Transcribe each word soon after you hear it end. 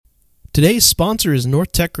Today's sponsor is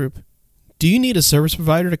North Tech Group. Do you need a service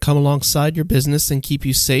provider to come alongside your business and keep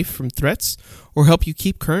you safe from threats or help you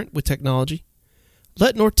keep current with technology?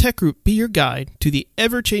 Let North Tech Group be your guide to the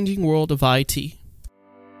ever-changing world of IT.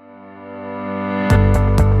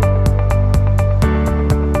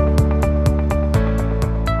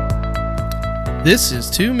 This is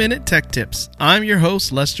 2-Minute Tech Tips. I'm your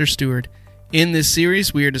host, Lester Stewart. In this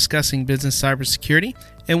series, we are discussing business cybersecurity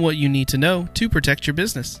and what you need to know to protect your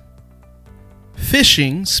business.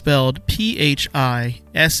 Phishing, spelled Phishing,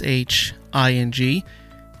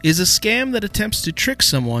 is a scam that attempts to trick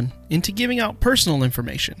someone into giving out personal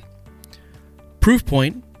information.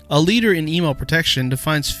 Proofpoint, a leader in email protection,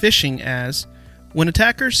 defines phishing as when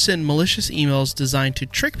attackers send malicious emails designed to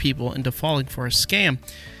trick people into falling for a scam.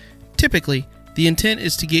 Typically, the intent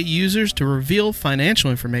is to get users to reveal financial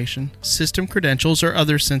information, system credentials, or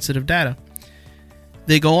other sensitive data.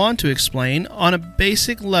 They go on to explain, on a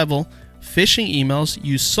basic level, phishing emails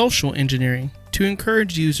use social engineering to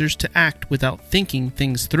encourage users to act without thinking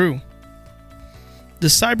things through. The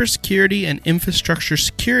Cybersecurity and Infrastructure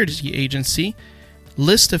Security Agency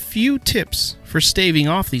lists a few tips for staving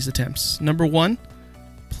off these attempts. Number 1,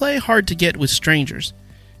 play hard to get with strangers.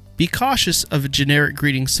 Be cautious of generic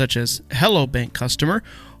greetings such as "Hello Bank Customer,"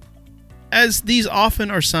 as these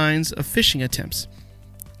often are signs of phishing attempts.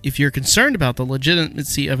 If you're concerned about the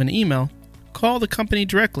legitimacy of an email, call the company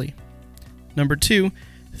directly. Number 2,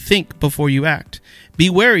 think before you act. Be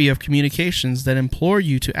wary of communications that implore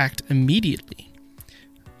you to act immediately.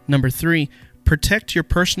 Number 3, protect your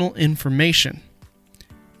personal information.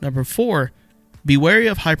 Number 4, be wary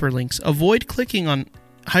of hyperlinks. Avoid clicking on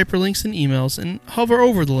hyperlinks in emails and hover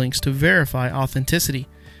over the links to verify authenticity.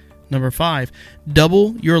 Number 5,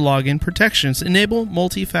 double your login protections. Enable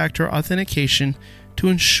multi-factor authentication to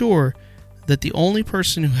ensure that the only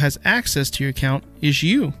person who has access to your account is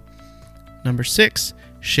you. Number 6,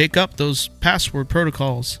 shake up those password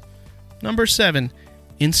protocols. Number 7,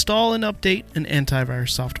 install and update an antivirus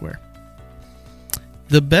software.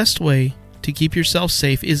 The best way to keep yourself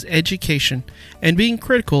safe is education and being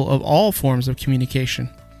critical of all forms of communication.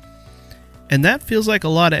 And that feels like a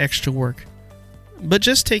lot of extra work. But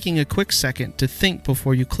just taking a quick second to think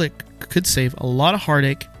before you click could save a lot of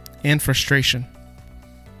heartache and frustration.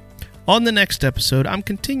 On the next episode, I'm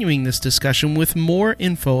continuing this discussion with more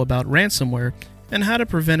info about ransomware and how to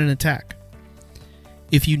prevent an attack.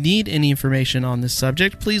 If you need any information on this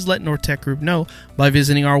subject, please let North Tech Group know by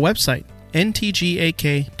visiting our website,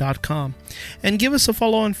 ntgak.com, and give us a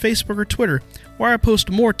follow on Facebook or Twitter, where I post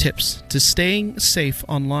more tips to staying safe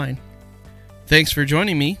online. Thanks for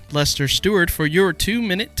joining me, Lester Stewart, for your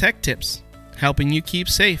 2-Minute Tech Tips, helping you keep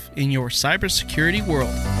safe in your cybersecurity world.